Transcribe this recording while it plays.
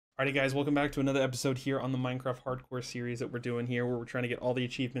Alrighty guys, welcome back to another episode here on the Minecraft Hardcore series that we're doing here, where we're trying to get all the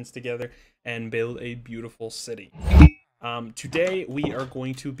achievements together and build a beautiful city. Today we are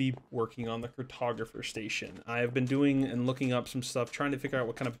going to be working on the Cartographer station. I have been doing and looking up some stuff, trying to figure out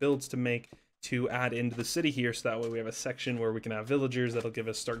what kind of builds to make to add into the city here, so that way we have a section where we can have villagers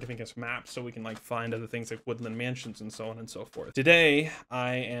that'll start giving us maps, so we can like find other things like woodland mansions and so on and so forth. Today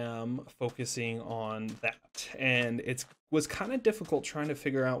I am focusing on that, and it was kind of difficult trying to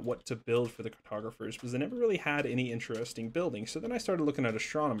figure out what to build for the cartographers because they never really had any interesting buildings. So then I started looking at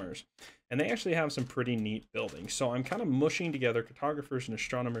astronomers, and they actually have some pretty neat buildings. So I'm kind of mushing together cartographers and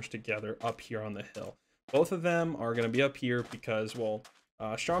astronomers together up here on the hill. Both of them are going to be up here because, well,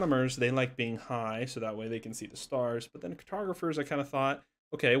 astronomers, they like being high, so that way they can see the stars. But then cartographers, I kind of thought,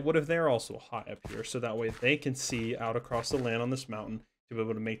 okay, what if they're also high up here, so that way they can see out across the land on this mountain to be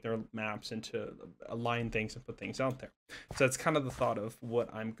able to make their maps and to align things and put things out there. So that's kind of the thought of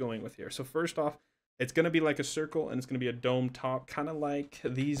what I'm going with here. So first off, it's going to be like a circle, and it's going to be a dome top, kind of like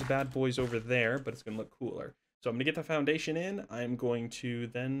these bad boys over there, but it's going to look cooler. So I'm going to get the foundation in. I'm going to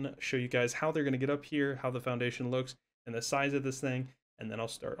then show you guys how they're going to get up here, how the foundation looks, and the size of this thing, and then I'll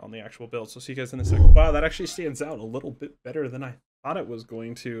start on the actual build. So see you guys in a second. Wow, that actually stands out a little bit better than I thought it was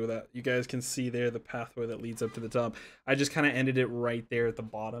going to. That you guys can see there, the pathway that leads up to the top. I just kind of ended it right there at the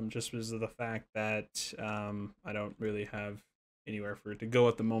bottom, just because of the fact that I don't really have anywhere for it to go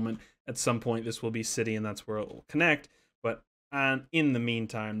at the moment. At some point, this will be city, and that's where it will connect. But in the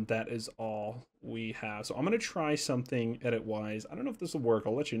meantime, that is all we have. So I'm going to try something edit-wise. I don't know if this will work.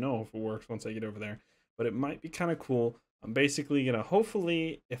 I'll let you know if it works once I get over there. But it might be kind of cool. I'm basically going to,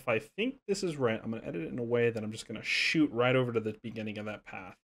 hopefully, if I think this is right, I'm going to edit it in a way that I'm just going to shoot right over to the beginning of that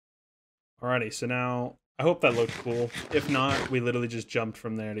path. Alrighty, so now, I hope that looked cool. If not, we literally just jumped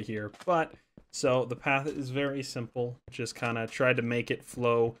from there to here. But, so the path is very simple. Just kind of tried to make it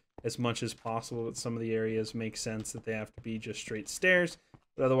flow as much as possible, but some of the areas make sense that they have to be just straight stairs.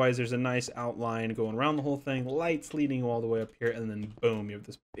 But otherwise, there's a nice outline going around the whole thing, lights leading all the way up here, and then boom, you have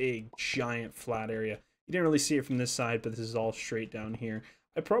this big, giant, flat area. You didn't really see it from this side, but this is all straight down here.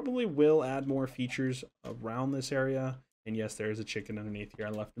 I probably will add more features around this area. And yes, there is a chicken underneath here.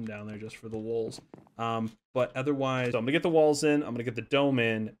 I left him down there just for the walls. But otherwise, so I'm going to get the walls in. I'm going to get the dome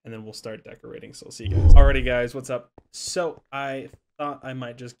in. And then we'll start decorating. So I'll see you guys. Alrighty, guys. What's up? So I thought I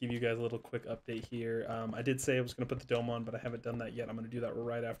might just give you guys a little quick update here. I did say I was going to put the dome on, but I haven't done that yet. I'm going to do that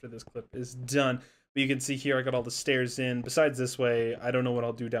right after this clip is done. But you can see here, I got all the stairs in. Besides this way, I don't know what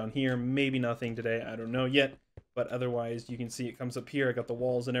I'll do down here. Maybe nothing today. I don't know yet. But otherwise, you can see it comes up here. I got the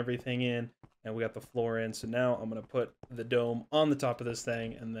walls and everything in, and we got the floor in. So now I'm going to put the dome on the top of this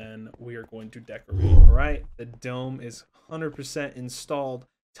thing, and then we are going to decorate. All right, the dome is 100% installed.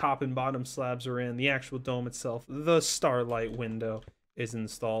 Top and bottom slabs are in. The actual dome itself, the starlight window is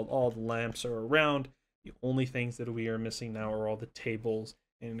installed. All the lamps are around. The only things that we are missing now are all the tables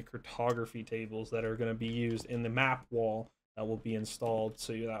and cartography tables that are going to be used in the map wall that will be installed,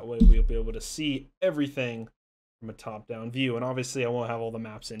 so that way we'll be able to see everything from a top-down view. And obviously I won't have all the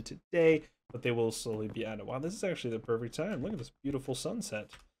maps in today, but they will slowly be added. Wow, this is actually the perfect time. Look at this beautiful sunset.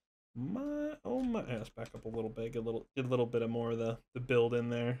 Oh my, let's back up a little bit, get a little bit of more of the build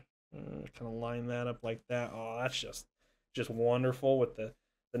in there. Kind of line that up like that. Oh, that's just wonderful with the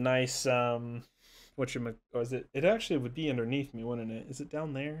nice is it? It actually would be underneath me, wouldn't it? Is it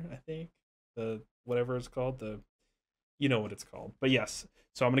down there? I think the whatever it's called, you know what it's called. But yes,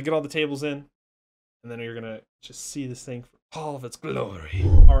 so I'm gonna get all the tables in, and then you're gonna just see this thing for all of its glory.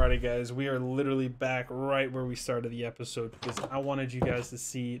 Alrighty, guys, we are literally back right where we started the episode because I wanted you guys to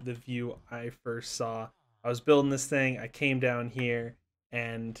see the view I first saw. I was building this thing. I came down here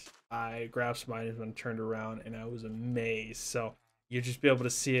and I grabbed some items and turned around, and I was amazed. So you just be able to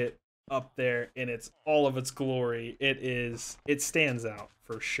see it up there in all of its glory. It stands out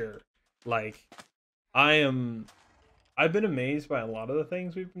for sure. Like, I've been amazed by a lot of the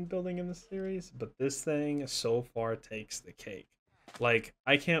things we've been building in this series, but this thing so far takes the cake. Like,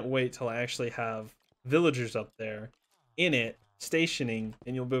 I can't wait till I actually have villagers up there in it stationing,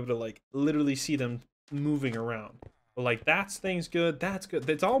 and you'll be able to like literally see them moving around. But like, that's good. That's good.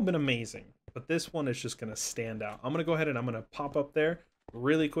 It's all been amazing, but this one is just gonna stand out. I'm gonna go ahead and I'm gonna pop up there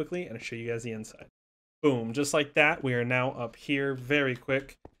really quickly and show you guys the inside. Boom, just like that, we are now up here very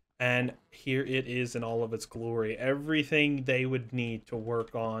quick, and here it is in all of its glory. Everything they would need to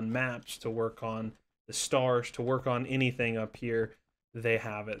work on maps, to work on the stars, to work on anything up here, they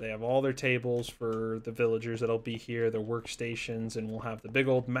have it. They have all their tables for the villagers that'll be here, their workstations, and we'll have the big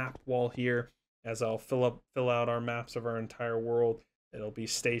old map wall here as I'll fill out our maps of our entire world. It'll be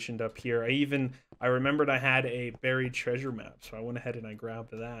stationed up here. I remembered I had a buried treasure map, so I went ahead and I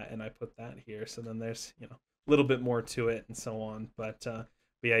grabbed that and I put that here. So then there's, you know, a little bit more to it and so on. But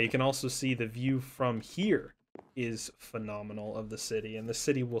yeah, you can also see the view from here is phenomenal of the city, and the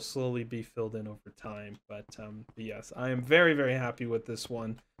city will slowly be filled in over time. But yes, I am very, very happy with this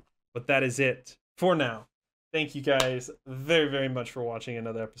one. But that is it for now. Thank you guys very, very much for watching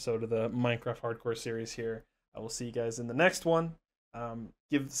another episode of the Minecraft Hardcore series here. I will see you guys in the next one.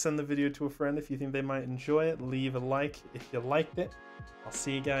 Send the video to a friend if you think they might enjoy it. Leave a like if you liked it. I'll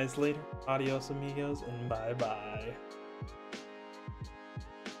see you guys later. Adios, amigos, and bye-bye.